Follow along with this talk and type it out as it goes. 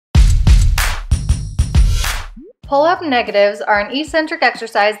Pull-up negatives are an eccentric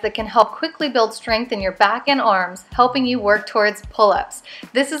exercise that can help quickly build strength in your back and arms, helping you work towards pull-ups.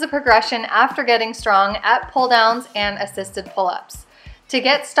 This is a progression after getting strong at pull-downs and assisted pull-ups. To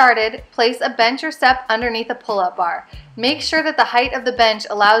get started, place a bench or step underneath a pull-up bar. Make sure that the height of the bench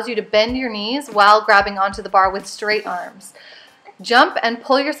allows you to bend your knees while grabbing onto the bar with straight arms. Jump and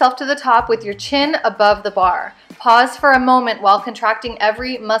pull yourself to the top with your chin above the bar. Pause for a moment while contracting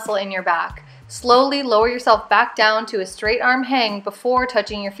every muscle in your back. Slowly lower yourself back down to a straight arm hang before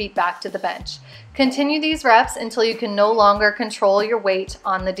touching your feet back to the bench. Continue these reps until you can no longer control your weight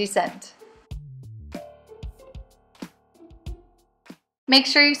on the descent. Make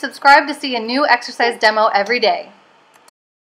sure you subscribe to see a new exercise demo every day.